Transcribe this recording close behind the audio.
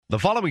The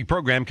following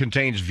program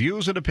contains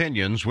views and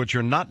opinions which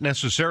are not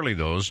necessarily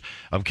those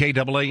of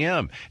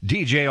KAAM,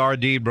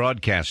 DJRD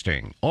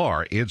Broadcasting,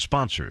 or its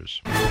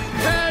sponsors.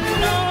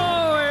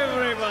 Hello,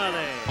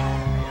 everybody!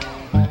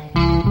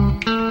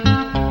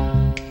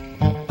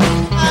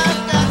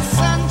 I've got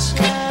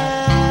sunshine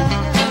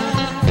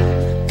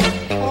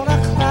on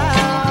a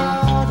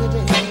cloudy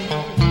day.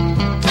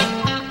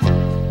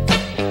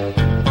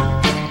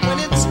 When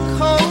it's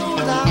cold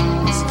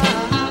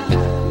outside,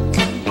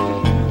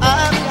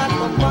 I've got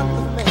the month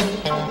of May.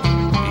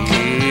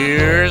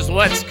 Here's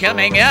what's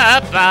coming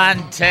up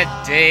on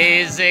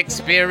today's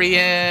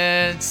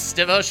experience.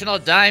 Devotional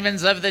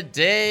Diamonds of the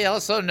Day,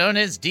 also known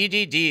as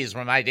DDDs,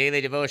 where my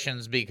daily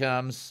devotions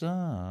become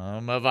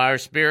some of our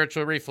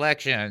spiritual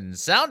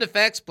reflections. Sound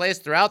effects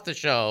placed throughout the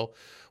show,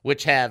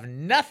 which have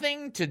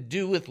nothing to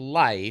do with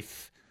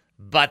life,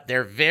 but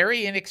they're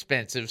very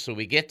inexpensive, so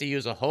we get to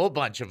use a whole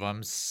bunch of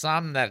them.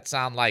 Some that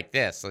sound like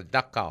this, a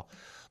duck call.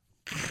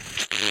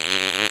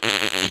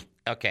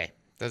 Okay.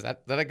 Is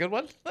that a good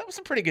one? That was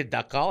a pretty good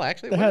duck call,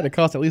 actually. That had to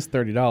cost at least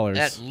 $30.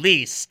 At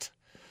least.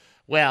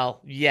 Well,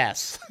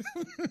 yes.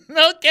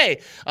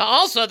 Okay.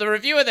 Also, the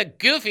review of the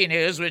Goofy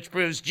News, which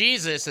proves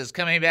Jesus is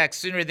coming back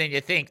sooner than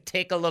you think.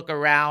 Take a look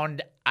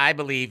around. I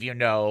believe you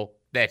know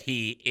that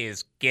he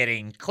is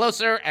getting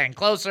closer and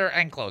closer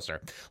and closer.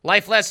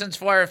 Life lessons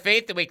for our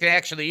faith that we can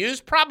actually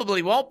use.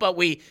 Probably won't, but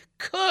we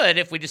could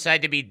if we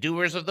decide to be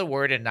doers of the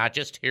word and not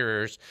just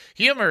hearers.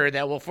 Humor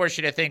that will force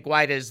you to think,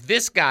 why does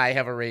this guy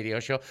have a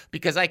radio show?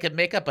 Because I could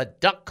make up a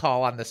duck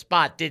call on the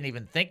spot, didn't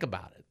even think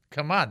about it.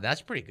 Come on,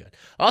 that's pretty good.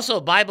 Also,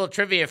 Bible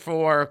trivia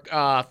for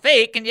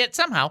fake and yet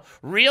somehow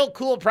real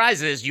cool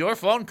prizes, your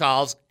phone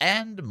calls,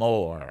 and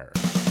more.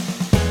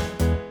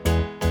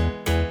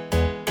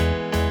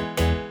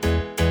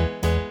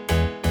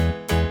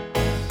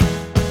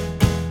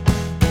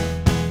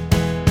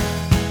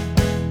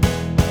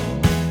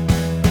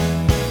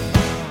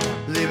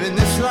 Living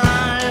this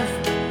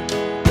life,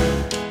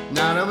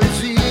 not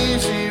always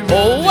easy.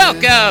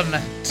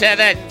 Welcome to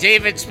the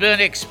David Spoon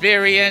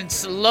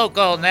Experience,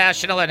 local,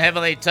 national, and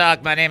heavily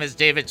talk. My name is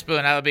David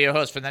Spoon. I will be your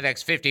host for the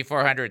next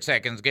 5,400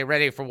 seconds. Get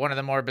ready for one of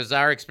the more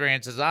bizarre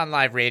experiences on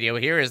live radio.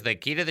 Here is the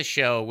key to the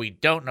show. We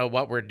don't know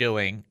what we're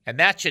doing, and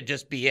that should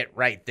just be it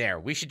right there.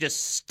 We should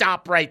just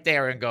stop right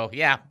there and go,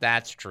 yeah,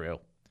 that's true.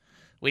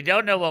 We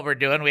don't know what we're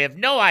doing. We have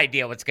no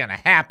idea what's going to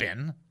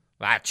happen.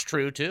 That's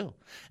true, too.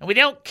 And we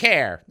don't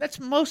care. That's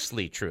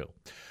mostly true.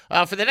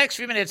 For the next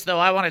few minutes, though,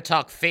 I want to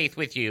talk faith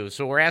with you.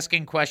 So we're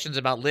asking questions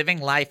about living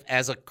life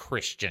as a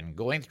Christian,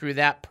 going through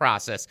that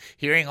process,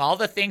 hearing all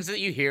the things that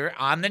you hear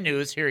on the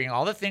news, hearing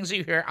all the things that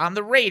you hear on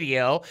the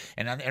radio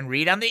and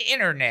read on the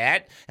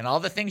internet, and all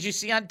the things you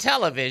see on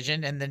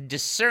television, and then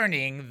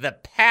discerning the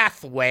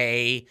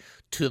pathway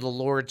to the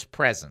Lord's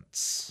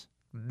presence.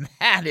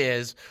 That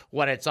is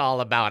what it's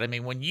all about. I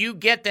mean, when you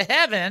get to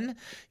heaven,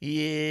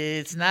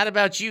 it's not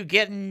about you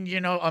getting,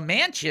 a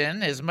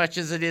mansion as much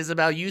as it is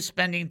about you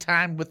spending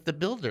time with the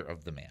builder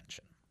of the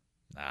mansion.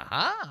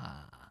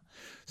 Aha.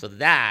 So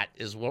that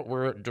is what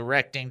we're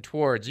directing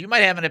towards. You might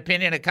have an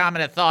opinion, a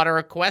comment, a thought, or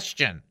a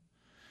question,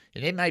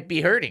 and it might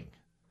be hurting.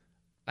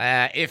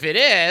 If it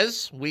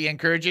is, we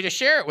encourage you to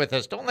share it with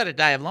us. Don't let it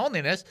die of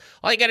loneliness.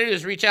 All you got to do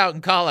is reach out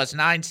and call us,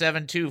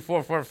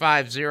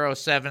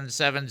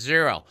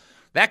 972-445-0770.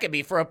 That could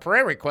be for a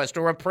prayer request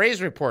or a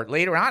praise report.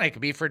 Later on, it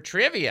could be for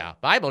trivia,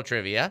 Bible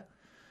trivia.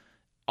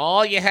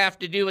 All you have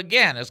to do,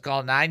 again, is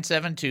call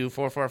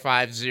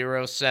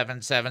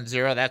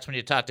 972-445-0770. That's when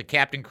you talk to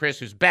Captain Chris,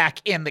 who's back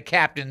in the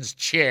captain's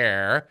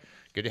chair.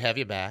 Good to have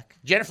you back.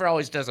 Jennifer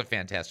always does a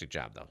fantastic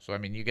job, though. So, I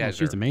mean, you guys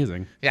she's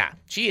amazing. Yeah,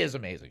 she is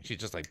amazing. She's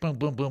just like boom,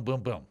 boom, boom, boom,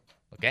 boom.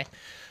 Okay?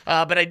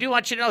 But I do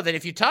want you to know that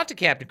if you talk to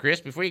Captain Chris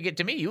before you get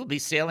to me, you'll be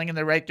sailing in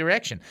the right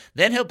direction.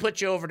 Then he'll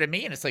put you over to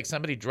me, and it's like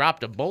somebody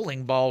dropped a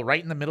bowling ball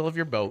right in the middle of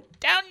your boat.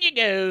 Down you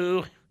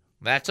go.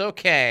 That's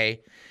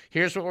okay.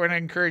 Here's what we're going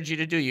to encourage you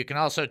to do. You can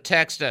also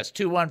text us,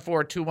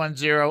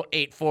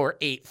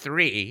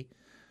 214-210-8483.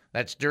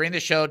 That's during the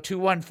show,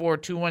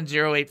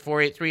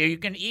 214-210-8483. Or you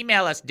can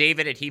email us,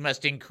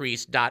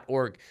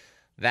 david@hemustincrease.org.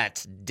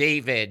 That's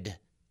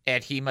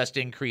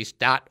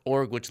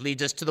david@hemustincrease.org, which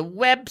leads us to the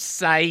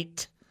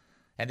website.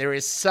 And there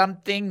is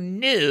something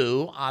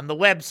new on the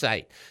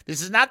website.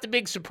 This is not the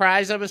big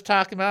surprise I was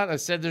talking about. I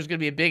said there's going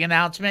to be a big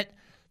announcement.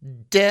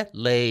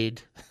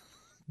 Delayed.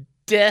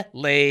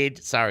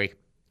 Sorry.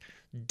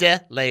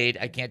 Delayed.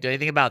 I can't do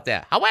anything about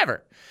that.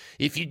 However,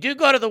 if you do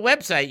go to the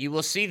website, you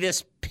will see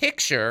this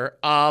picture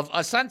of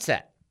a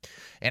sunset.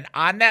 And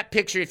on that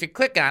picture, if you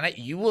click on it,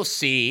 you will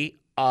see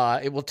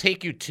it will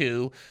take you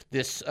to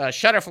this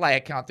Shutterfly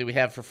account that we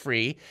have for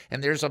free.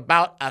 And there's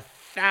about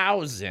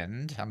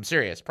 1,000, I'm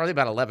serious, probably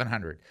about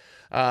 1,100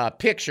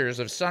 pictures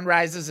of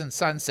sunrises and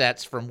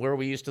sunsets from where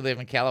we used to live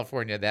in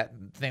California, that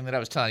thing that I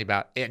was telling you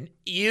about. And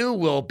you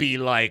will be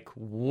like,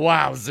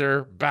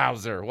 wowzer,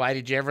 Bowser, why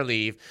did you ever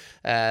leave?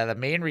 The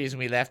main reason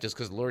we left is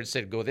because the Lord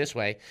said go this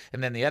way.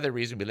 And then the other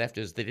reason we left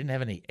is they didn't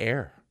have any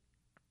air.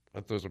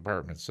 at those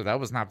apartments. So that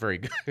was not very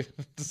good.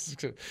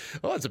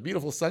 Oh, it's a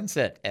beautiful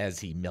sunset as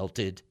he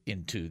melted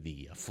into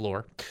the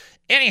floor.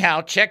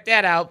 Anyhow, check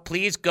that out.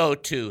 Please go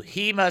to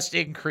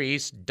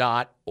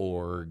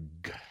HeMustIncrease.org.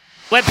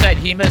 Website,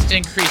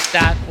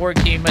 HeMustIncrease.org,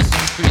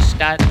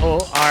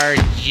 HeMustIncrease.org.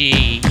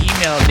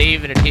 Email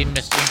David at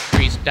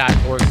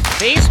HeMustIncrease.org.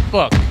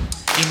 Facebook,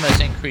 He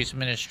Must Increase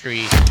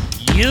Ministry.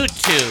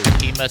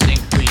 YouTube, He Must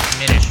Increase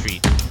Ministry.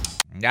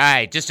 All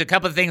right, just a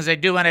couple of things I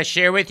do want to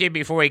share with you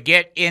before we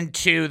get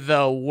into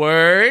the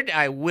Word.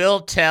 I will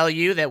tell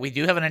you that we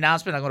do have an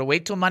announcement. I'm going to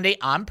wait till Monday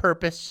on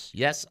purpose.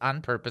 Yes,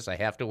 on purpose. I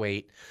have to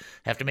wait.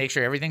 Have to make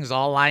sure everything's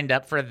all lined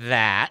up for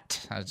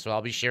that. So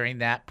I'll be sharing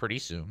that pretty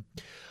soon.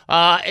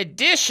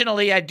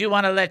 Additionally, I do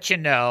want to let you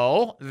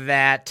know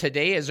that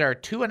today is our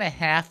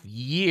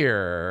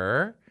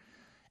 2.5-year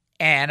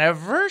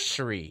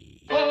anniversary.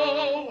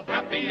 Oh,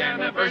 happy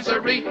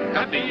anniversary,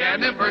 happy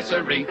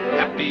anniversary,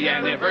 happy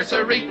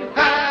anniversary,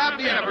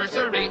 happy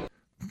anniversary.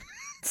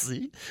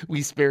 See,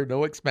 we spare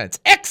no expense.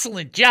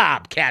 Excellent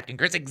job, Captain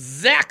Chris.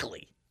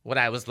 Exactly what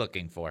I was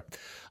looking for.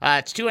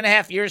 It's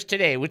 2.5 years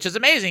today, which is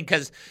amazing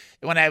because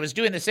when I was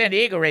doing the San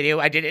Diego radio,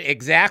 I did it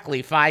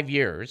exactly 5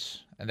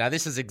 years. And now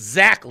this is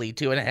exactly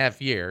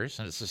 2.5 years.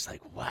 And it's just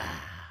like, wow.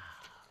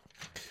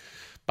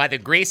 By the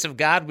grace of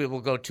God, we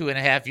will go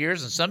 2.5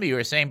 years. And some of you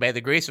are saying, by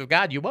the grace of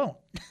God, you won't.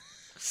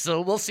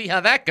 So we'll see how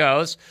that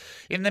goes.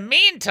 In the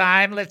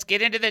meantime, let's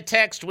get into the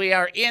text. We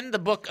are in the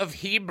book of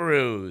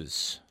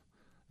Hebrews.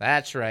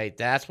 That's right.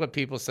 That's what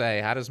people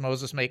say. How does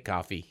Moses make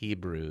coffee?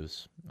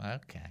 Hebrews.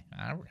 Okay.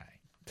 All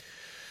right.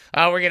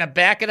 We're going to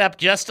back it up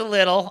just a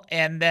little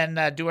and then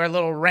do our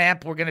little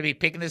ramp. We're going to be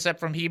picking this up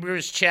from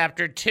Hebrews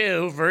chapter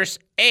 2, verse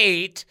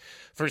 8.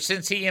 For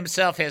since he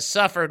himself has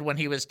suffered when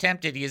he was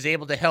tempted, he is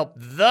able to help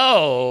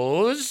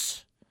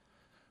those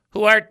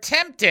who are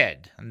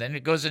tempted. And then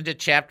it goes into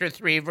chapter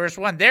 3, verse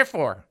 1.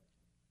 Therefore,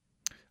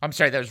 I'm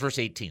sorry, that was verse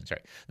 18,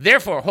 sorry.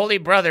 Therefore, holy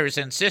brothers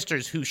and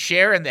sisters who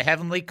share in the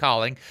heavenly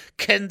calling,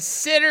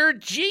 consider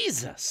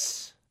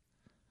Jesus,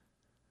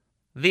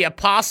 the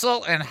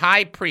apostle and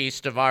high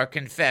priest of our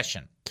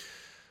confession.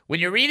 When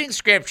you're reading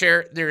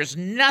scripture, there's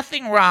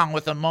nothing wrong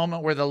with a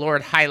moment where the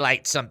Lord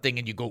highlights something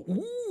and you go,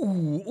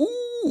 ooh,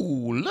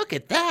 look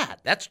at that.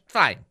 That's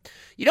fine.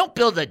 You don't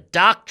build a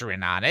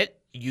doctrine on it.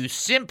 You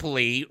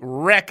simply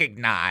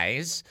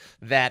recognize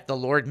that the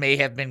Lord may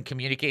have been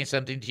communicating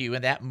something to you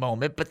in that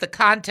moment, but the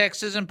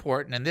context is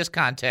important. In this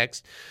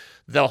context,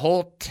 the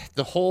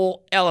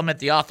whole element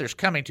the author's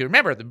coming to.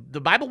 Remember,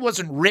 the Bible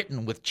wasn't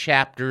written with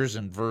chapters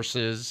and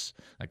verses.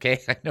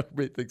 Okay, I know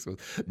everybody thinks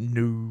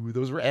no,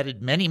 those were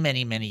added many,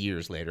 many, many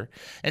years later.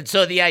 And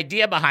so the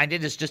idea behind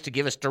it is just to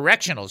give us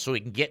directional so we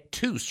can get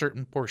to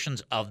certain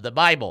portions of the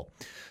Bible.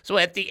 So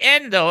at the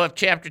end, though, of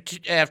chapter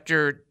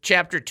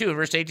 2,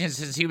 verse 18, it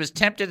says, he was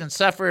tempted and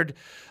suffered.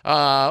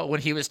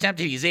 When he was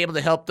tempted, he's able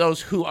to help those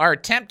who are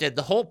tempted.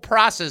 The whole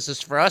process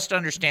is for us to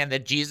understand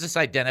that Jesus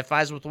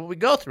identifies with what we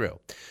go through.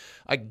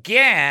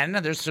 Again,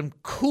 there's some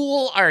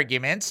cool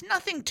arguments,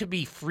 nothing to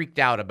be freaked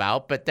out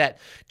about, but that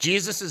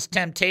Jesus'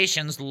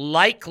 temptations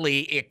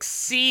likely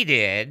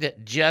exceeded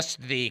just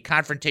the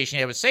confrontation he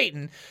had with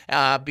Satan,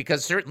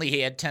 because certainly he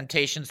had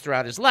temptations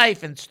throughout his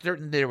life, and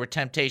certainly there were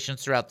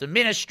temptations throughout the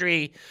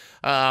ministry,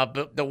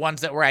 but the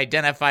ones that were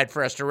identified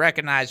for us to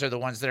recognize are the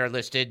ones that are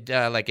listed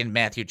like in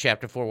Matthew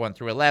chapter 4, 1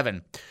 through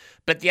 11.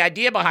 But the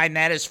idea behind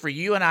that is for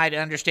you and I to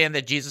understand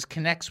that Jesus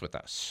connects with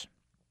us.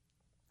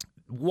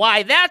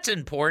 Why that's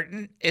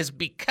important is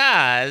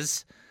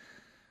because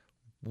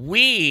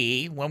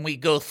when we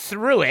go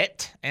through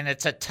it, and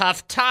it's a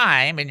tough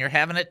time, and you're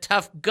having a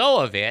tough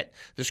go of it,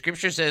 the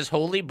scripture says,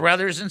 holy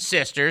brothers and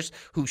sisters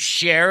who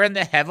share in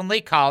the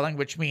heavenly calling,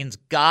 which means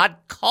God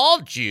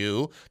called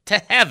you to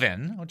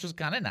heaven, which is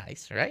kind of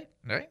nice, right?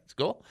 All right, it's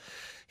cool.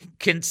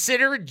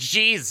 Consider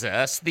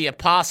Jesus the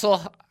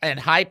apostle and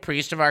high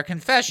priest of our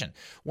confession.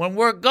 When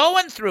we're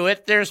going through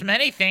it, there's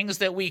many things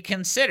that we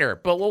consider,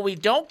 but what we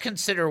don't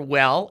consider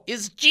well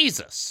is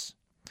Jesus.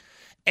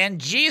 And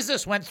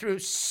Jesus went through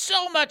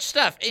so much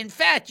stuff. In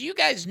fact, you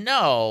guys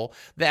know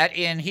that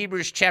in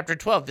Hebrews chapter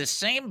 12, this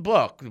same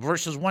book,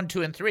 verses 1,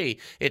 2, and 3,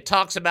 it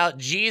talks about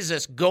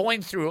Jesus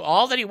going through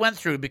all that he went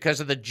through because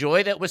of the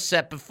joy that was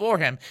set before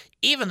him,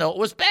 even though it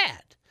was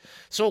bad.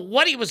 So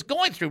what he was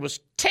going through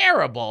was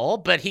terrible,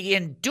 but he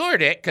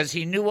endured it because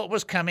he knew what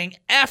was coming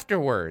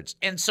afterwards.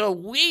 And so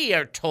we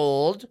are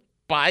told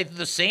by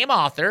the same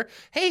author,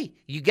 hey,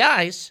 you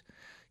guys,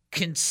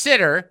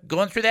 consider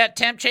going through that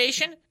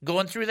temptation,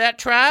 going through that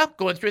trial,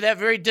 going through that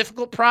very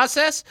difficult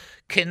process.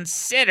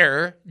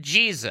 Consider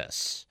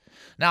Jesus.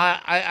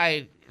 Now,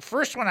 I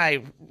first when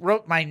I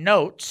wrote my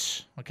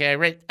notes,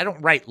 okay, I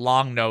don't write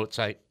long notes.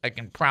 I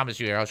can promise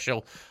you, I'll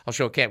show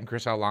Captain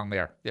Chris how long they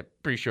are. Yeah,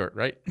 pretty short,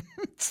 right?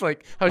 It's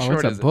like how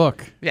short it's is a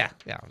book. it? Yeah.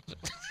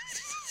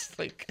 It's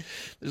like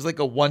there's like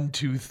a 1,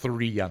 2,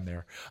 3 on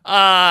there.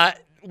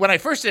 when I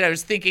first did, I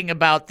was thinking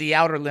about The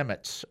Outer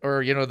Limits,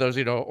 or those,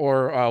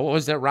 or what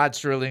was that? Rod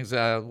Sterling's,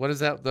 what is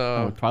that?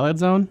 Twilight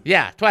Zone.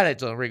 Yeah, Twilight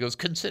Zone, where he goes,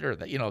 consider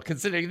that.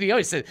 Consider. He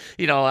always said,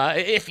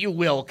 if you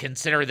will,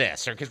 consider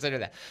this or consider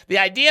that. The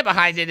idea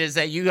behind it is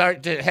that you are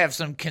to have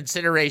some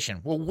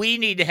consideration. Well, we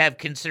need to have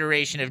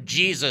consideration of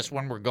Jesus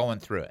when we're going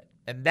through it.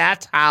 And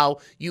that's how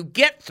you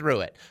get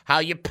through it. How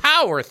you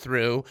power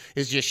through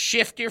is you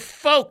shift your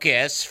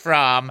focus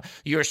from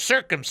your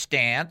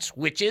circumstance,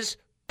 which is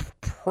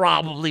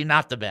probably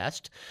not the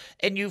best,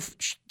 and you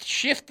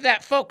shift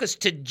that focus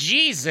to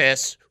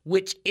Jesus,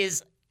 which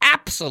is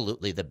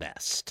absolutely the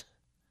best.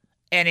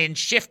 And in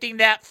shifting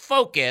that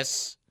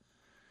focus,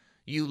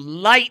 you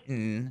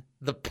lighten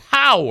the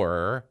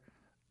power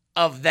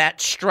of that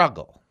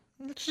struggle.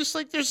 It's just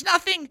like there's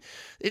nothing,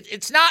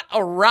 it's not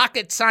a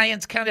rocket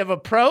science kind of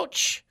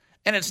approach,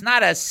 and it's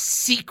not a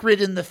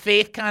secret in the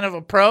faith kind of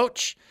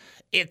approach.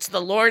 It's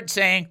the Lord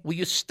saying, will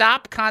you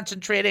stop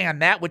concentrating on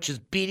that which is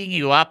beating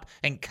you up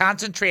and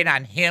concentrate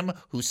on him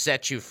who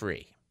sets you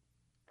free?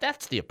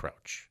 That's the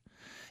approach.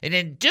 And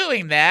in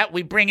doing that,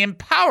 we bring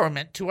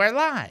empowerment to our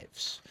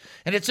lives.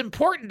 And it's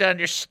important to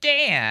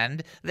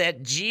understand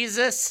that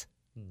Jesus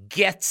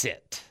gets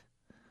it.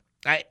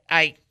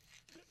 I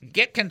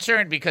get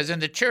concerned because in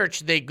the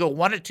church, they go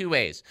one of two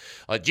ways.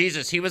 Oh,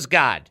 Jesus, he was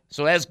God.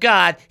 So as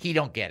God, he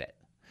don't get it.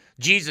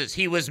 Jesus,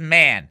 he was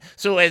man.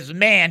 So as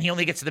man, he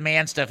only gets the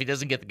man stuff. He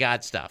doesn't get the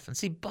God stuff. And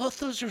see, both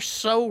those are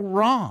so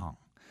wrong.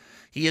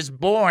 He is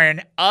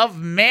born of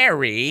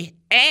Mary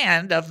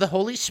and of the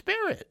Holy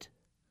Spirit.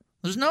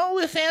 There's no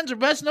ifs, ands, or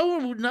buts,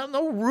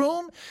 no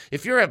room.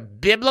 If you're a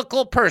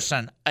biblical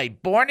person, a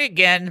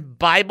born-again,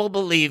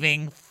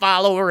 Bible-believing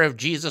follower of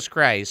Jesus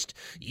Christ,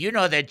 you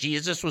know that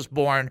Jesus was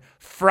born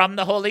from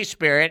the Holy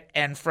Spirit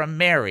and from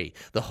Mary.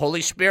 The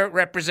Holy Spirit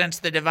represents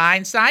the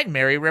divine side.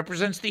 Mary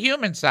represents the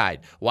human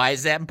side. Why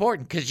is that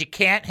important? Because you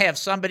can't have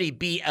somebody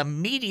be a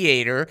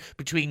mediator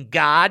between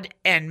God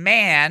and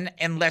man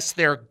unless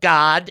they're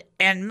God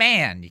and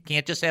man. You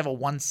can't just have a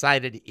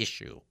one-sided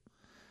issue.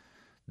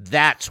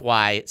 That's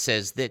why it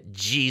says that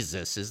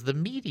Jesus is the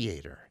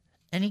mediator.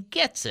 And he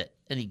gets it.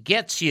 And he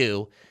gets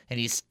you. And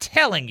he's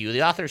telling you,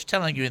 the author's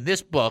telling you in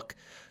this book,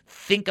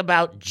 think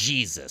about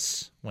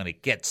Jesus when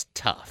it gets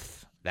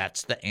tough.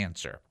 That's the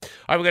answer. All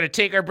right, we're going to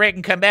take our break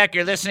and come back.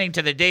 You're listening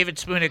to the David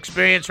Spoon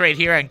Experience right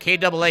here on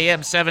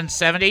KAAM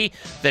 770,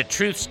 the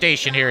truth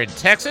station here in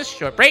Texas.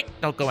 Short break.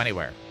 Don't go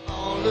anywhere.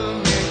 All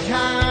of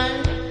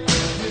mankind,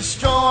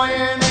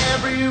 destroying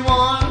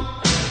everyone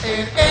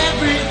and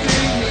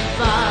everything they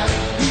find.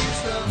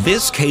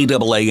 This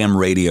KAAM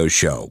radio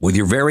show with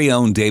your very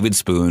own David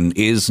Spoon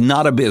is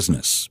not a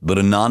business, but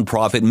a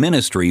nonprofit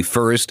ministry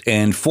first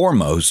and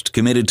foremost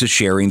committed to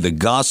sharing the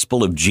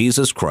gospel of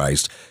Jesus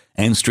Christ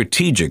and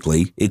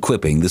strategically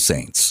equipping the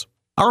saints.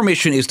 Our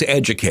mission is to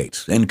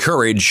educate,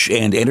 encourage,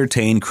 and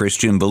entertain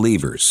Christian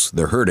believers,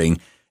 the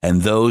hurting,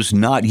 and those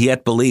not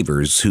yet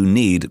believers who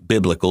need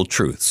biblical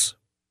truths.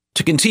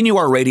 To continue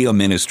our radio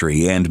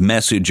ministry and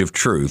message of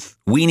truth,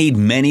 we need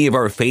many of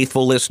our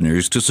faithful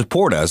listeners to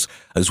support us,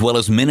 as well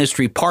as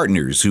ministry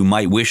partners who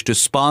might wish to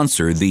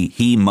sponsor the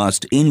He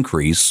Must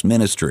Increase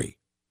ministry.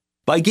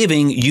 By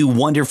giving, you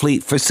wonderfully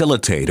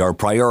facilitate our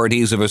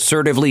priorities of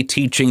assertively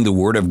teaching the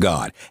Word of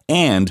God,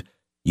 and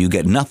you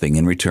get nothing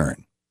in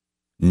return.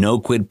 No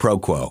quid pro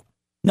quo.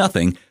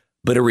 Nothing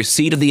but a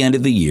receipt at the end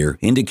of the year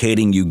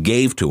indicating you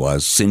gave to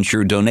us, since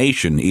your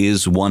donation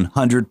is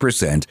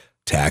 100%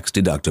 tax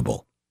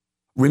deductible.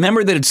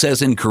 Remember that it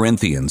says in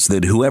Corinthians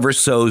that whoever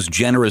sows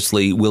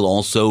generously will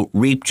also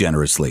reap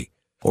generously.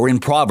 Or in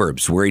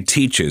Proverbs, where it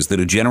teaches that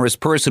a generous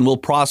person will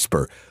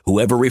prosper.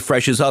 Whoever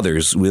refreshes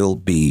others will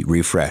be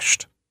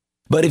refreshed.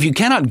 But if you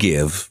cannot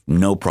give,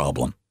 no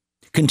problem.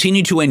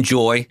 Continue to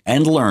enjoy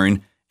and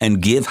learn and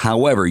give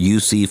however you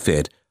see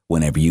fit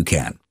whenever you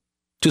can.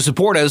 To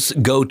support us,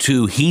 go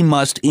to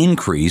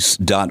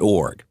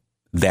HeMustIncrease.org.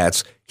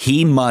 That's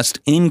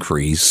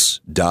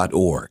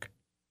HeMustIncrease.org.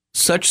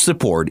 Such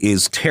support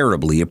is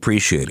terribly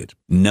appreciated,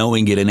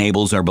 knowing it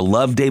enables our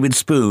beloved David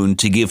Spoon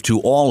to give to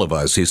all of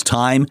us his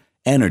time,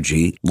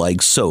 energy,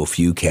 like so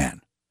few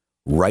can.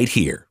 Right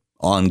here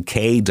on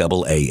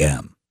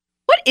KAAM.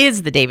 What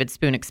is the David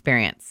Spoon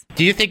Experience?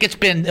 Do you think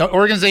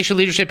organizational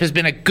leadership has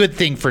been a good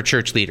thing for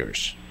church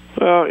leaders?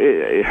 Well,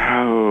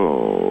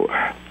 I'll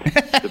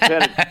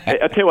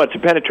tell you what, it's a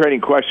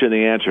penetrating question.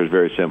 The answer is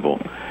very simple.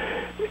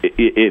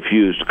 If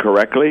used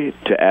correctly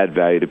to add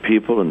value to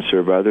people and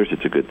serve others,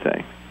 it's a good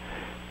thing.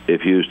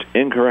 If used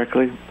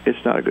incorrectly,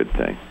 it's not a good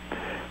thing.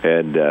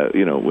 And,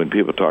 when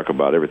people talk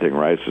about everything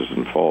rises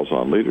and falls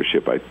on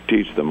leadership, I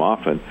teach them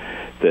often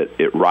that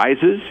it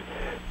rises,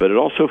 but it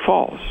also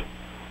falls.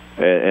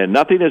 And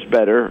nothing is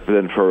better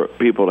than for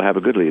people to have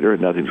a good leader,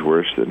 and nothing's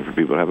worse than for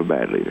people to have a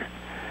bad leader.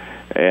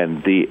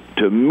 And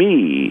to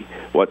me,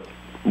 what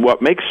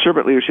makes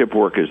servant leadership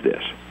work is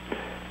this.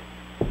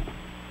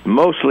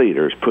 Most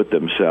leaders put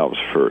themselves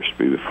first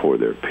before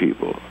their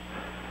people.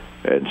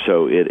 And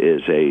so it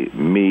is a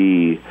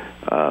me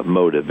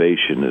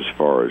motivation as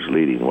far as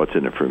leading. What's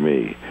in it for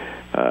me?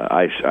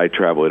 I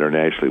travel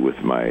internationally with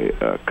my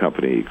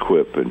company,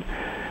 Equip, and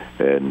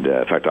in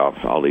fact,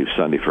 I'll leave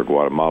Sunday for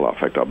Guatemala. In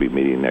fact, I'll be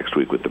meeting next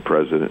week with the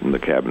president and the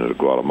cabinet of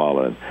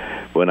Guatemala. And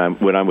when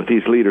I'm with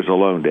these leaders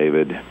alone,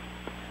 David,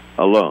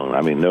 alone.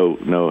 I mean,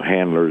 no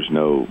handlers,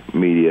 no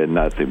media,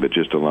 nothing, but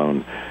just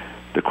alone.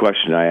 The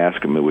question I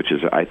ask them, which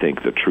is, I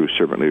think, the true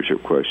servant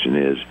leadership question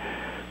is,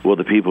 will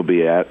the people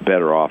be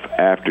better off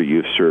after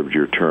you've served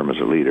your term as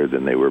a leader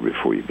than they were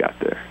before you got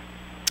there?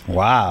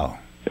 Wow.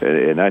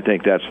 And I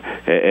think that's,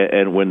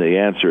 and when the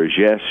answer is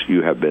yes,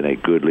 you have been a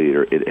good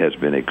leader, it has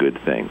been a good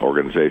thing.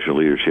 Organizational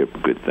leadership,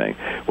 good thing.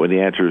 When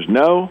the answer is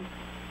no,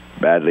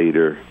 bad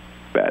leader,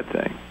 bad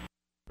thing.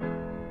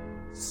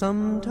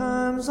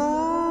 Sometimes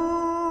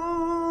hallelujah.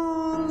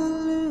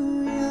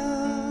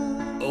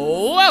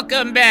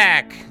 Welcome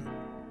back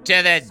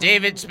to the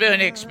David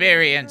Spoon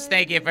Experience.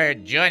 Thank you for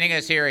joining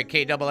us here at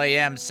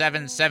KAAM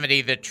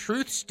 770, the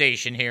truth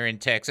station here in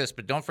Texas.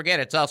 But don't forget,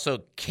 it's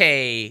also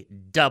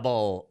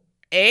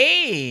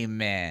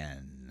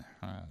Amen.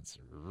 That's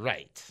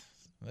right.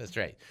 That's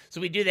right.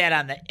 So we do that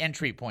on the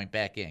entry point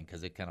back in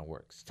because it kind of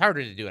works. It's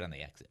harder to do it on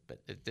the exit, but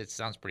it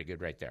sounds pretty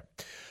good right there.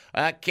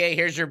 Okay,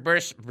 here's your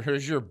burst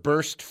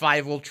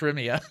 5-will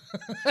trivia.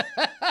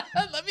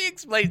 Let me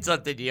explain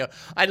something to you.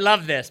 I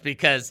love this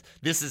because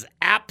this is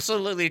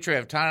absolutely true.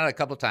 I've taught it a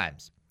couple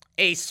times.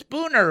 A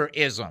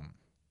Spoonerism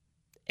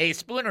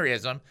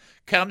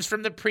comes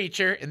from the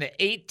preacher in the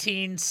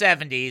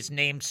 1870s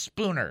named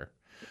Spooner,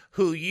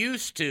 who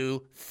used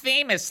to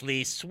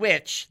famously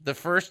switch the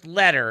first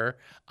letter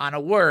on a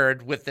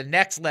word with the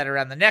next letter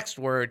on the next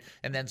word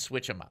and then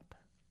switch them up.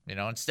 You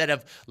know, instead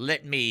of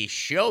let me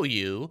show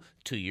you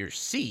to your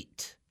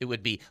seat, it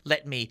would be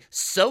let me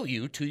sew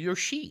you to your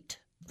sheet.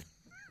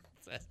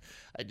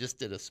 I just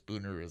did a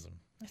Spoonerism.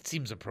 It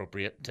seems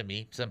appropriate to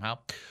me somehow.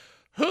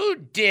 Who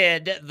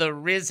did the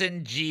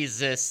risen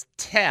Jesus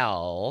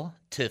tell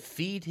to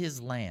feed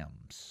his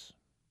lambs?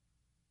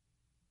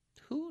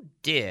 Who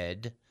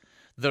did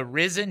the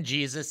risen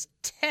Jesus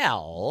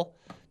tell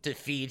to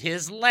feed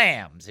his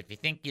lambs? If you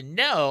think you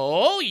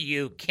know,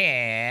 you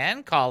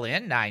can call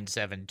in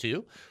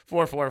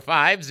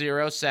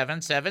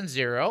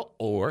 972-445-0770,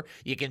 or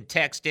you can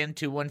text in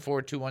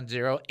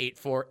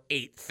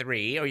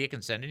 214-210-8483, or you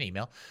can send an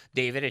email,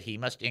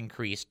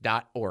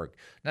 david@hemustincrease.org.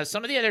 Now,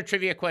 some of the other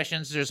trivia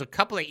questions, there's a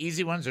couple of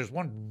easy ones. There's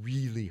one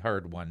really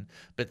hard one,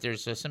 but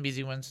there's some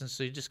easy ones, and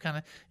so you just kind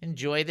of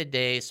enjoy the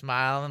day,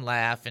 smile and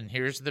laugh, and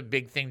here's the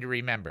big thing to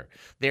remember.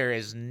 There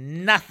is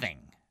nothing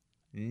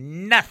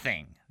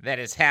that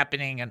is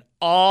happening in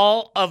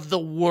all of the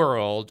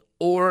world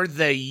or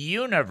the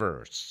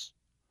universe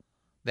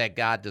that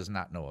God does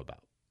not know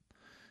about.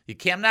 You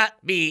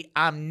cannot be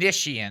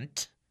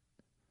omniscient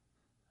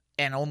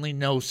and only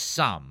know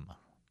some.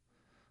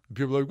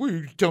 People are like, well,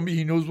 you tell me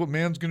he knows what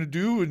man's going to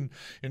do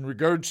in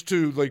regards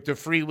to, like, the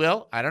free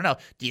will? I don't know.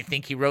 Do you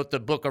think he wrote the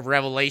book of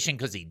Revelation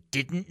because he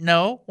didn't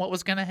know what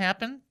was going to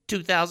happen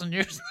 2,000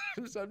 years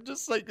later? I'm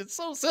just like, it's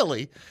so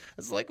silly.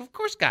 It's like, of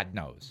course God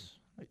knows.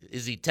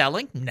 Is he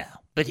telling? No.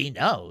 But he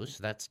knows.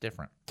 That's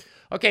different.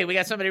 Okay, we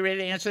got somebody ready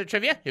to answer the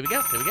trivia? Here we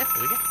go.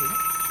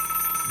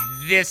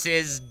 This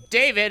is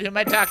David. Who am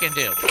I talking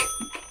to?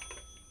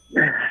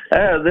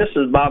 This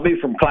is Bobby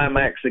from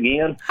Climax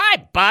again.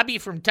 Hi, Bobby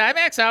from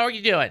Timex. How are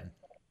you doing?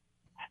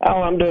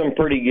 Oh, I'm doing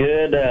pretty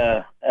good.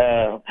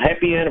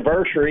 Happy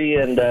anniversary,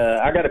 and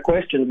I got a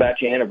question about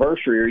your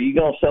anniversary. Are you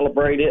going to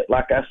celebrate it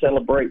like I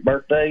celebrate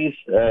birthdays?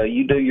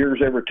 You do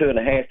yours every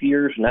 2.5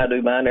 years, and I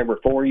do mine every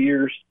 4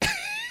 years.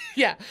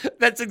 Yeah,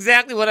 that's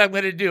exactly what I'm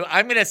going to do.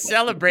 I'm going to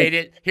celebrate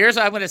it. Here's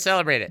how I'm going to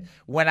celebrate it.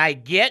 When I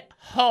get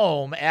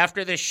home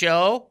after the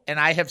show and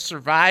I have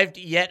survived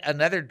yet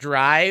another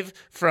drive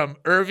from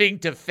Irving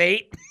to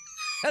Fate,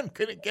 I'm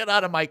going to get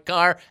out of my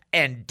car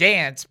and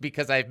dance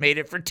because I've made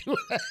it for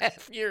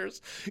 2.5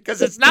 years.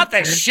 Because it's not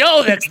the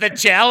show that's the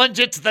challenge,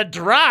 it's the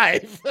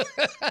drive.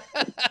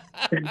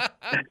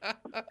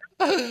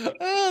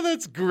 Oh,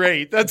 that's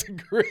great. That's a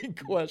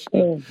great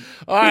question.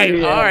 All right,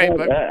 yeah, all right.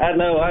 But I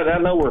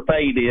know where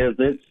Fate is.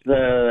 It's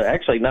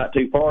actually not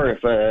too far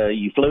if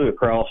you flew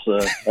across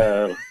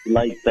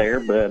lake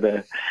there.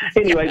 But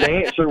anyway, the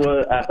answer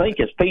was, I think,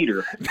 it's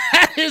Peter.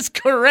 That is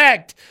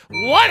correct.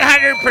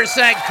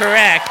 100%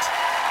 correct.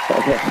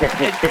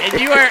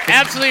 And you are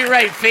absolutely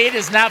right. Fate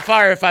is not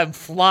far if I'm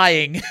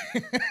flying.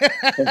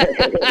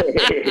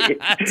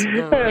 That's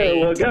great.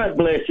 Well, God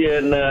bless you,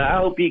 and I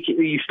hope you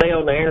stay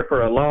on the air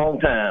for a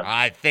long time.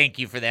 I thank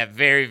you for that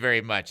very,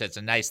 very much. That's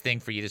a nice thing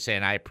for you to say,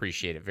 and I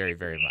appreciate it very,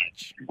 very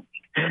much.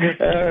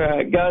 All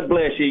right. God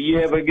bless you. You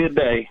have a good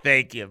day.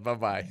 Thank you.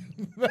 Bye-bye.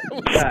 That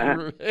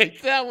was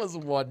great. That was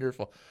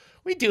wonderful.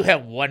 We do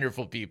have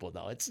wonderful people,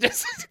 though. It's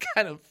just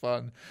kind of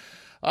fun.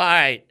 All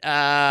right.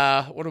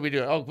 What do we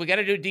do? Oh, we got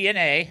to do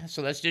DNA.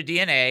 So let's do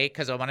DNA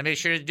because I want to make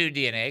sure to do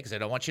DNA because I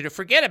don't want you to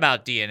forget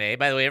about DNA.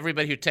 By the way,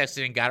 everybody who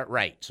texted in got it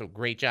right. So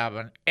great job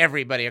on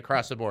everybody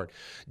across the board.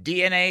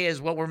 DNA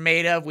is what we're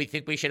made of. We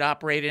think we should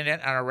operate in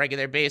it on a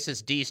regular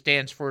basis. D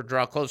stands for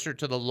draw closer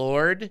to the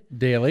Lord.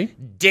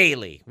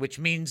 Daily, which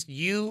means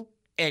you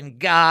and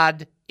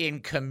God in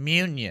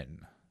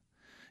communion.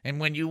 And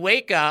when you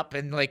wake up,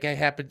 and like it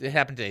happened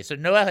today. So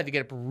Noelle had to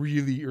get up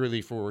really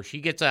early for her. She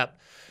gets up.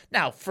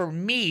 Now, for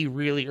me,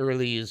 really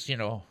early is,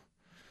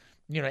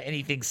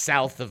 anything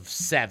south of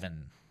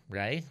 7.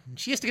 Right?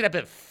 She has to get up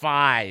at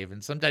 5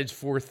 and sometimes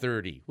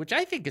 4:30, which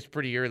I think is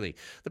pretty early.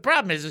 The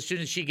problem is as soon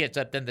as she gets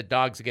up, then the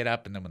dogs get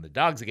up, and then when the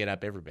dogs get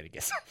up, everybody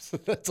gets up. So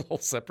that's a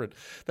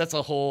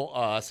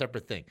whole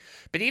separate thing.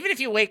 But even if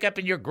you wake up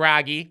and you're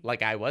groggy,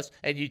 like I was,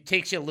 and it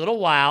takes you a little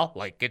while,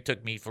 like it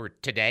took me for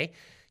today,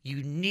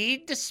 you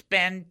need to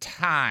spend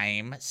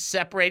time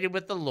separated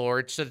with the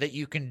Lord so that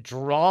you can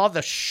draw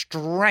the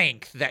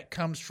strength that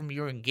comes from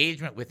your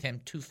engagement with him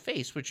to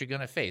face what you're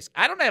going to face.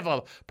 I don't have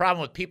a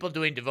problem with people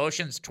doing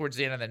devotions towards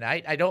the end of the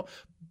night. I don't.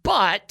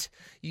 But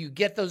you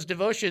get those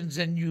devotions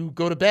and you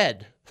go to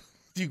bed.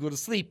 You go to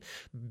sleep.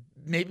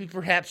 Maybe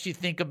perhaps you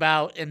think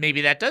about, and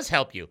maybe that does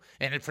help you.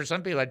 And for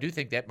some people, I do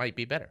think that might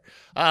be better.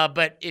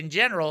 But in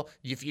general,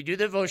 if you do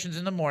the devotions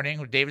in the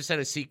morning, David said,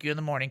 I seek you in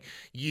the morning,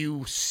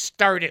 you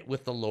start it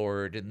with the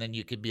Lord, and then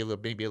you could be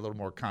maybe a little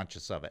more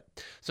conscious of it.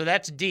 So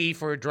that's D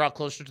for draw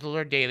closer to the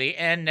Lord daily,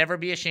 and never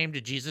be ashamed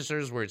of Jesus or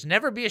his words.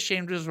 Never be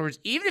ashamed of his words,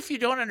 even if you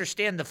don't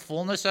understand the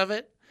fullness of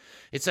it.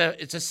 It's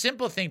a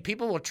simple thing.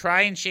 People will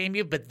try and shame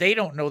you, but they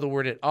don't know the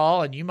word at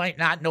all, and you might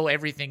not know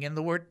everything in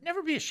the word.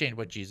 Never be ashamed of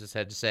what Jesus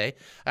had to say.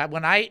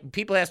 When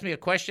people ask me a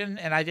question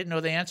and I didn't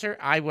know the answer,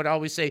 I would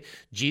always say,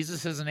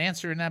 Jesus has an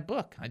answer in that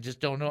book. I just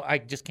don't know. I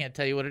just can't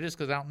tell you what it is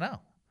because I don't know.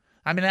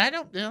 I mean, I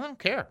don't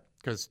care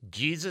because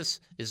Jesus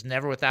is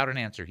never without an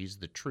answer. He's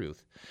the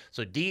truth.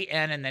 So D,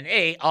 N, and then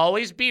A,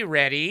 always be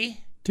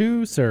ready.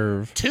 To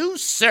serve. To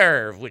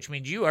serve, which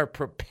means you are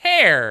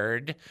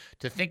prepared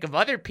to think of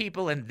other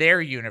people in their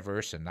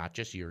universe and not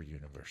just your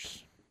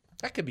universe.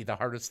 That could be the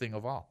hardest thing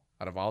of all,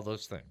 out of all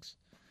those things.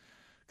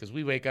 Because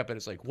we wake up and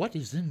it's like, what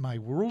is in my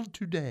world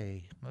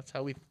today? That's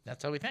how we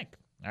think.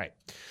 All right,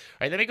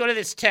 let me go to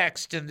this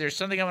text, and there's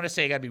something I want to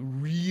say. I got to be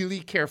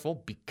really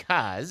careful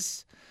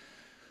because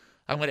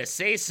I'm going to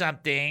say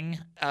something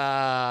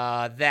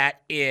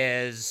that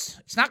is,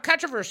 it's not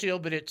controversial,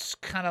 but it's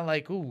kind of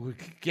like, ooh,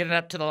 get it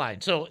up to the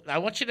line. So I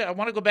want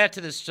to go back to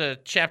this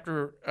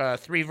chapter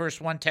 3, verse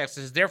 1 text.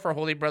 It says, therefore,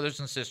 holy brothers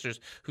and sisters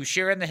who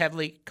share in the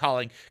heavenly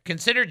calling,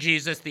 consider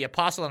Jesus the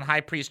apostle and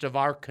high priest of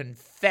our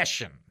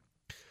confession.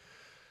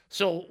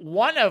 So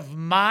one of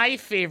my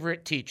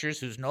favorite teachers,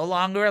 who's no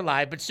longer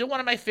alive, but still one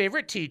of my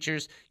favorite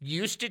teachers,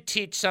 used to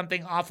teach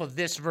something off of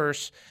this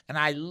verse, and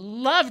I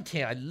loved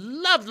him. I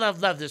love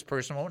this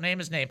person. I won't name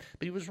his name,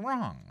 but he was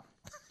wrong.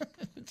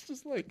 It's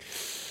just like,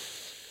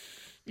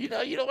 you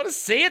don't want to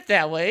say it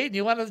that way.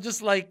 You want to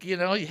just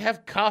you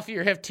have coffee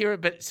or have tea.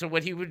 But so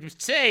what he would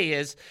say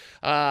is,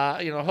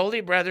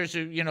 holy brothers,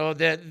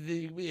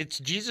 it's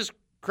Jesus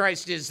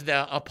Christ is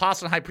the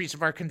apostle and high priest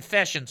of our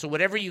confession. So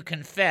whatever you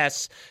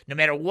confess, no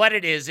matter what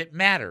it is, it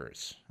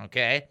matters,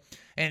 okay?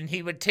 And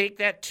he would take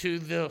that to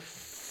the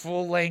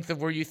full length of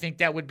where you think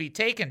that would be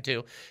taken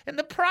to. And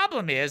the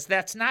problem is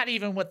that's not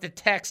even what the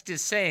text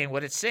is saying.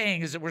 What it's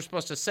saying is that we're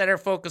supposed to set our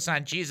focus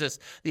on Jesus,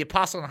 the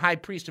apostle and high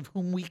priest of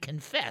whom we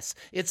confess.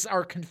 It's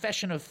our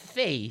confession of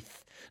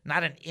faith,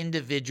 not an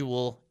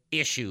individual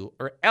issue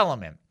or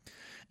element.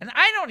 And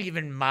I don't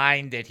even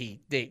mind that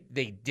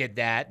they did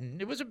that.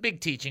 And it was a big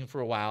teaching for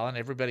a while, and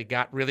everybody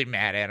got really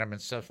mad at him and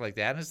stuff like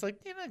that. And it's like,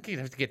 you don't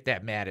have to get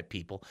that mad at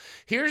people.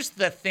 Here's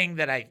the thing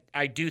that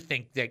I do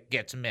think that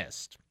gets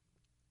missed.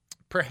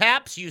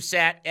 Perhaps you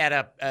sat at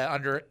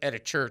a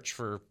church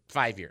for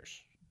 5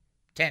 years,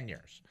 10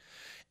 years,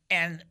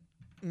 and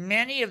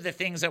many of the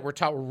things that were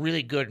taught were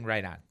really good and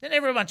right on. Then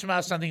every once in a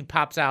while something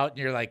pops out and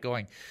you're like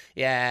going,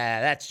 yeah,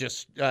 that's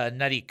just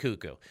nutty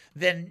cuckoo.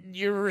 Then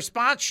your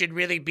response should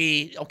really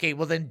be, okay,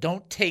 well then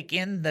don't take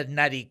in the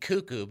nutty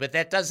cuckoo, but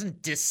that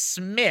doesn't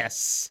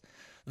dismiss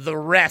the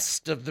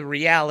rest of the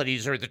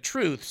realities or the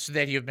truths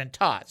that you've been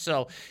taught.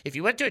 So if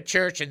you went to a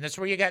church and that's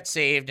where you got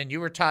saved and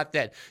you were taught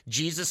that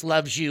Jesus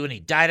loves you and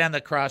he died on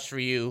the cross for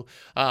you,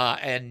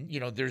 and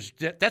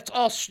that's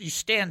all, you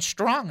stand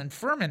strong and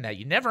firm in that.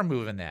 You never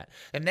move in that.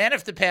 And then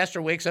if the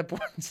pastor wakes up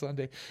one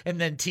Sunday and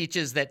then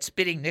teaches that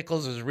spitting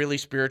nickels is really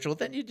spiritual,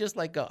 then you just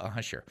go,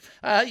 sure.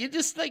 You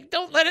just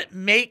don't let it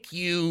make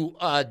you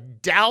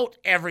doubt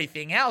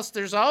everything else.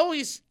 There's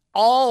always,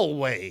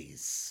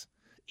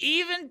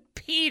 even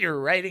Peter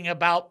writing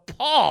about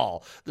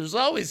Paul, there's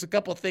always a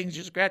couple things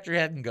you scratch your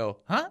head and go,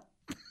 huh?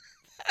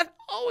 That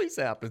always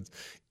happens.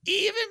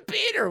 Even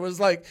Peter was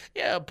like,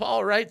 yeah,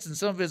 Paul writes in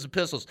some of his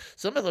epistles.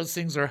 Some of those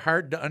things are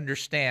hard to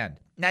understand.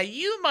 Now,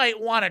 you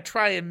might want to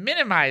try and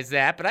minimize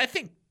that, but I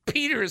think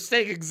Peter is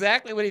saying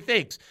exactly what he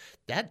thinks.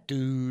 That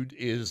dude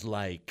is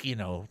like,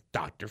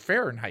 Dr.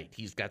 Fahrenheit.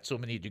 He's got so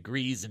many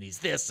degrees and he's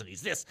this and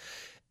he's this.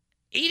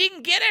 He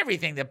didn't get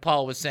everything that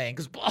Paul was saying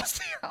because Paul's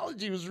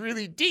theology was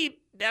really deep.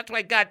 That's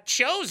why God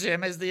chose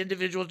him as the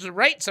individual to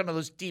write some of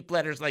those deep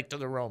letters like to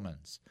the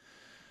Romans.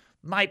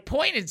 My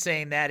point in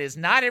saying that is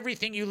not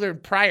everything you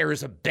learned prior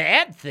is a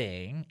bad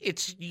thing.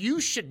 It's you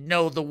should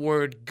know the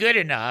word good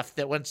enough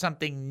that when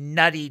something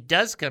nutty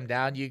does come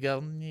down, you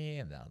go,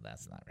 yeah, no,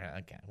 that's not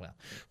right. Okay, well,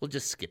 we'll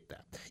just skip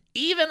that.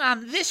 Even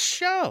on this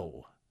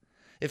show,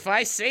 if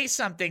I say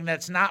something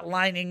that's not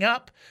lining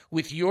up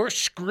with your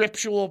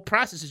scriptural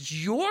process, it's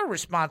your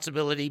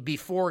responsibility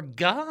before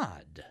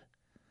God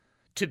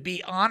to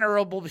be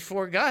honorable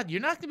before God.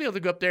 You're not going to be able to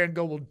go up there and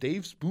go, well,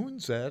 Dave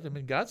Spoon said. I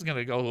mean, God's going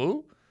to go,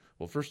 who?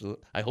 Well, first of all,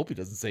 I hope he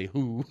doesn't say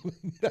who.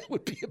 That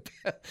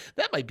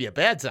might be a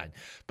bad sign.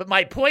 But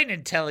my point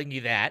in telling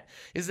you that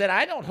is that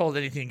I don't hold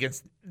anything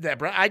against that,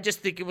 bro. I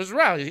just think it was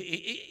wrong.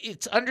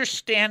 It's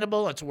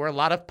understandable. It's where a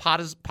lot of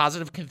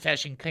positive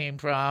confession came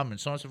from and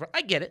so on and so forth.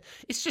 I get it.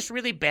 It's just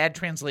really bad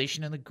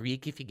translation in the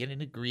Greek. If you get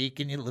into Greek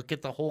and you look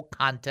at the whole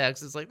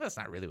context, it's like, that's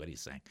not really what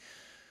he's saying.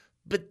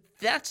 But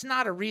that's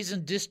not a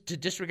reason to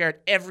disregard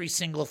every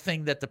single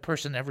thing that the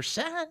person ever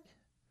said.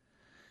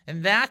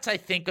 And that's, I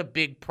think, a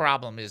big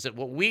problem is that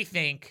what we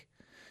think,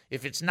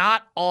 if it's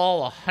not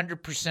all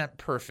 100%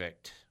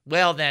 perfect,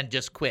 well, then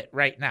just quit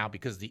right now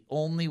because the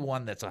only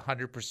one that's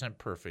 100%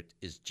 perfect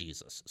is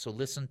Jesus. So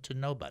listen to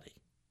nobody.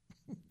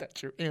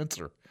 That's your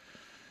answer.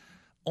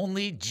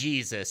 Only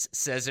Jesus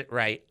says it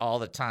right all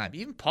the time.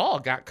 Even Paul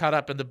got caught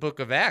up in the book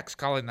of Acts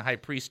calling the high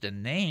priest a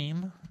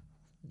name.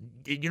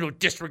 You don't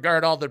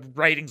disregard all the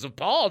writings of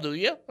Paul, do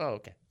you? Oh,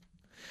 okay.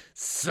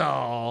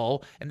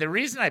 So, and the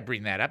reason I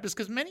bring that up is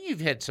because many of you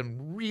have had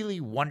some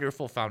really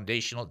wonderful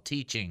foundational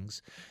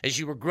teachings as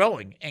you were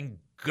growing and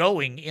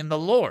going in the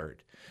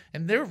Lord.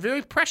 And they're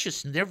very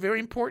precious and they're very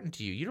important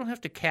to you. You don't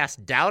have to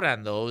cast doubt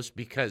on those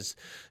because,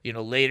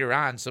 later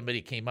on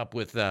somebody came up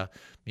with,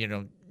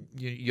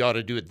 you ought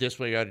to do it this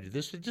way, you ought to do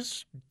this.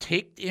 Just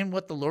take in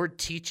what the Lord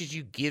teaches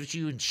you, gives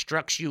you,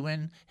 instructs you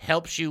in,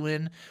 helps you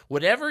in.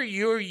 Whatever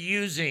you're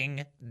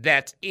using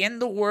that's in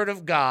the Word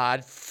of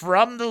God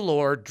from the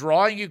Lord,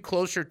 drawing you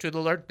closer to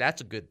the Lord,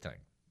 that's a good thing,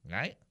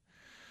 right?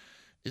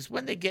 It's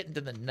when they get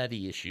into the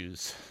nutty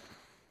issues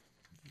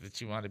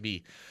that you want to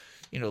be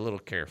a little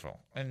careful.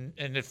 And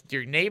if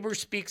your neighbor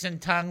speaks in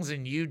tongues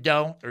and you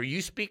don't, or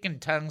you speak in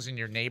tongues and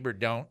your neighbor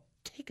don't,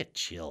 take a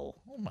chill.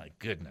 Oh, my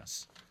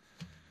goodness.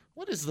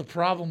 What is the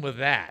problem with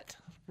that?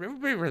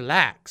 Everybody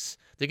relax.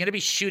 They're going to be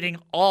shooting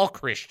all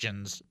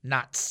Christians,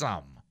 not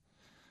some.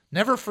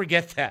 Never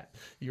forget that.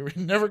 You're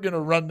never going to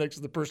run next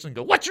to the person and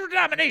go, what's your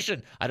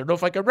denomination? I don't know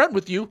if I can run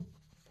with you.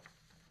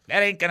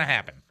 That ain't going to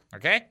happen.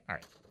 Okay? All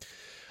right.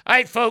 All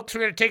right, folks,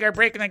 we're going to take our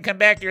break and then come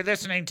back. You're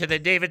listening to the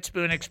David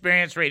Spoon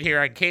Experience right here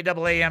on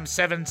KAAM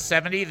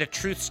 770, the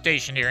truth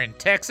station here in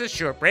Texas.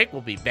 Short break.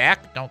 We'll be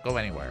back. Don't go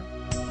anywhere.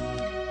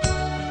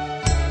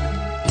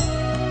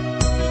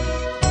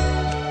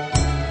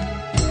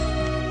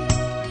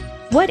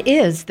 What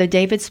is the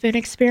David Spoon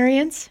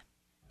Experience?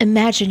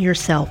 Imagine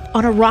yourself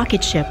on a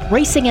rocket ship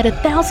racing at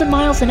 1,000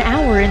 miles an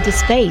hour into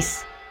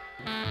space.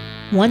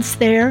 Once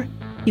there,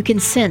 you can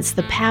sense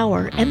the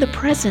power and the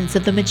presence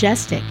of the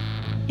majestic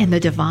and the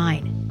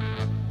divine.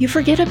 You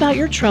forget about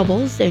your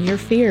troubles and your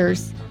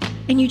fears,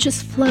 and you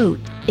just float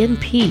in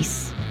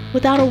peace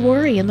without a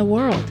worry in the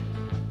world.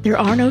 There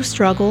are no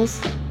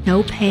struggles,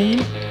 no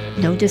pain,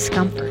 no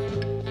discomfort.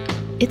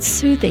 It's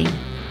soothing,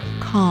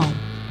 calm,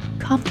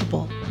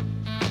 comfortable.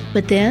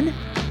 But then,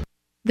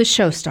 the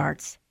show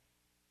starts,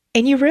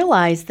 and you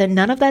realize that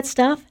none of that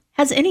stuff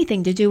has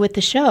anything to do with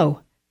the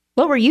show.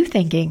 What were you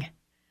thinking?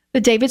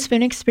 The David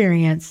Spoon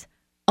Experience,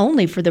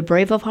 only for the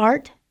brave of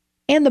heart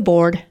and the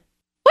bored.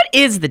 What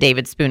is the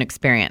David Spoon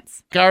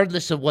Experience?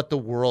 Regardless of what the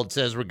world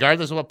says,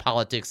 regardless of what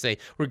politics say,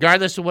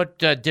 regardless of what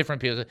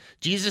different people say,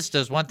 Jesus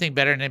does one thing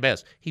better than anybody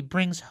else. He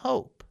brings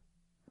hope.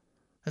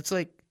 It's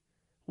like,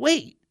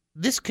 wait,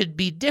 this could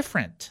be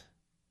different.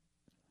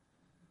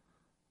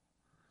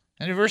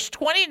 And in verse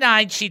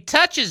 29, she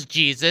touches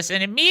Jesus,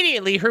 and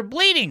immediately her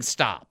bleeding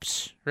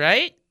stops,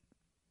 right?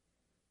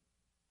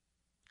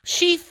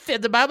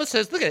 The Bible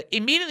says, look at it,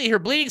 immediately her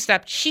bleeding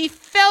stopped. She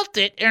felt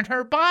it in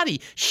her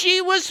body.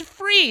 She was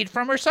freed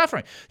from her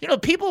suffering.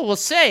 People will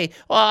say,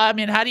 well,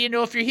 how do you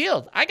know if you're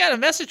healed? I got a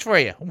message for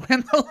you.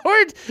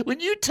 When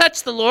you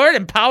touch the Lord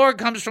and power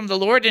comes from the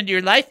Lord into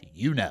your life,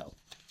 you know.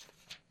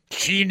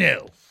 She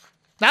knew.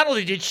 Not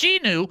only did she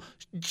knew,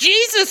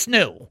 Jesus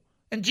knew.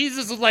 And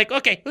Jesus was like,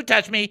 okay, who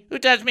touched me? Who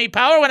touched me?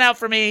 Power went out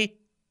for me.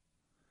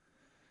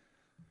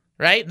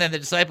 Right? And then the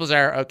disciples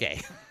are, okay.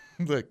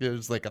 Look,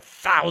 there's like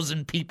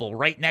 1,000 people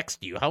right next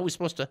to you. How are we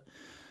supposed to?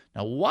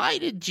 Now, why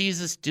did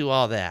Jesus do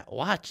all that?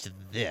 Watch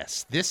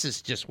this. This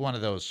is just one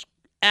of those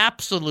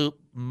absolute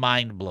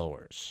mind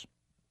blowers.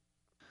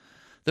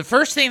 The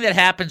first thing that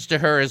happens to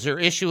her is her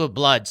issue of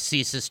blood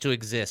ceases to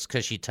exist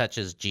because she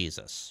touches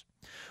Jesus.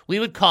 We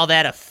would call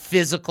that a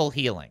physical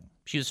healing.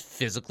 She was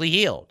physically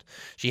healed.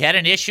 She had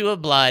an issue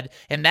of blood,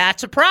 and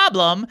that's a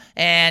problem,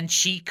 and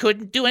she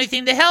couldn't do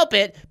anything to help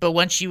it. But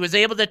when she was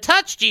able to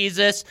touch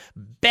Jesus,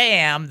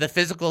 bam, the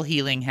physical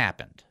healing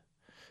happened.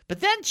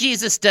 But then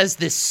Jesus does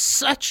this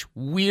such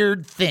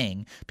weird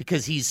thing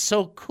because he's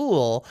so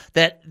cool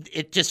that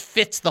it just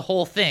fits the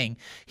whole thing.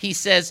 He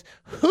says,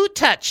 who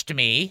touched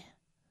me?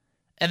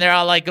 And they're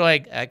all like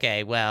going,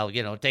 okay, well,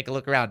 take a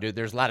look around, dude.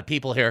 There's a lot of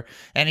people here.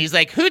 And he's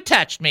like, who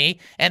touched me?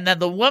 And then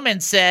the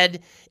woman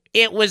said,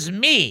 it was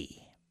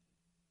me.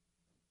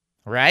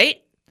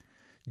 Right?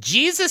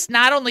 Jesus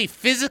not only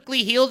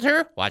physically healed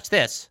her, watch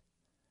this,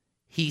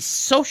 he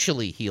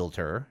socially healed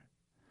her,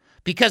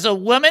 because a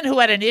woman who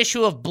had an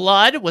issue of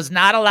blood was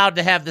not allowed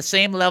to have the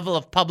same level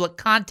of public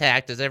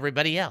contact as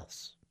everybody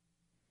else.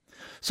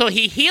 So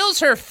he heals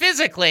her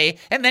physically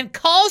and then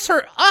calls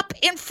her up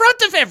in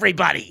front of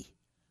everybody.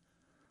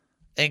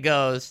 And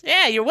goes,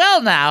 yeah, you're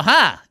well now,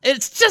 huh?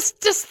 It's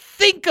just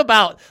think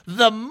about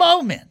the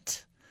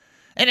moment.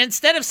 And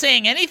instead of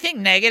saying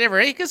anything negative or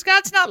anything, because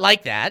God's not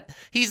like that,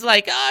 he's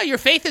like, oh, your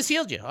faith has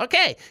healed you.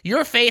 Okay,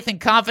 your faith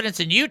and confidence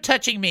in you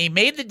touching me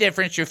made the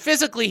difference. You're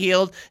physically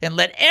healed. And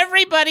let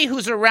everybody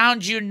who's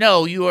around you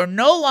know you are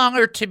no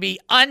longer to be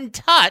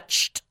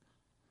untouched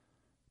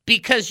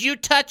because you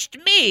touched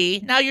me.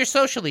 Now you're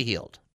socially healed.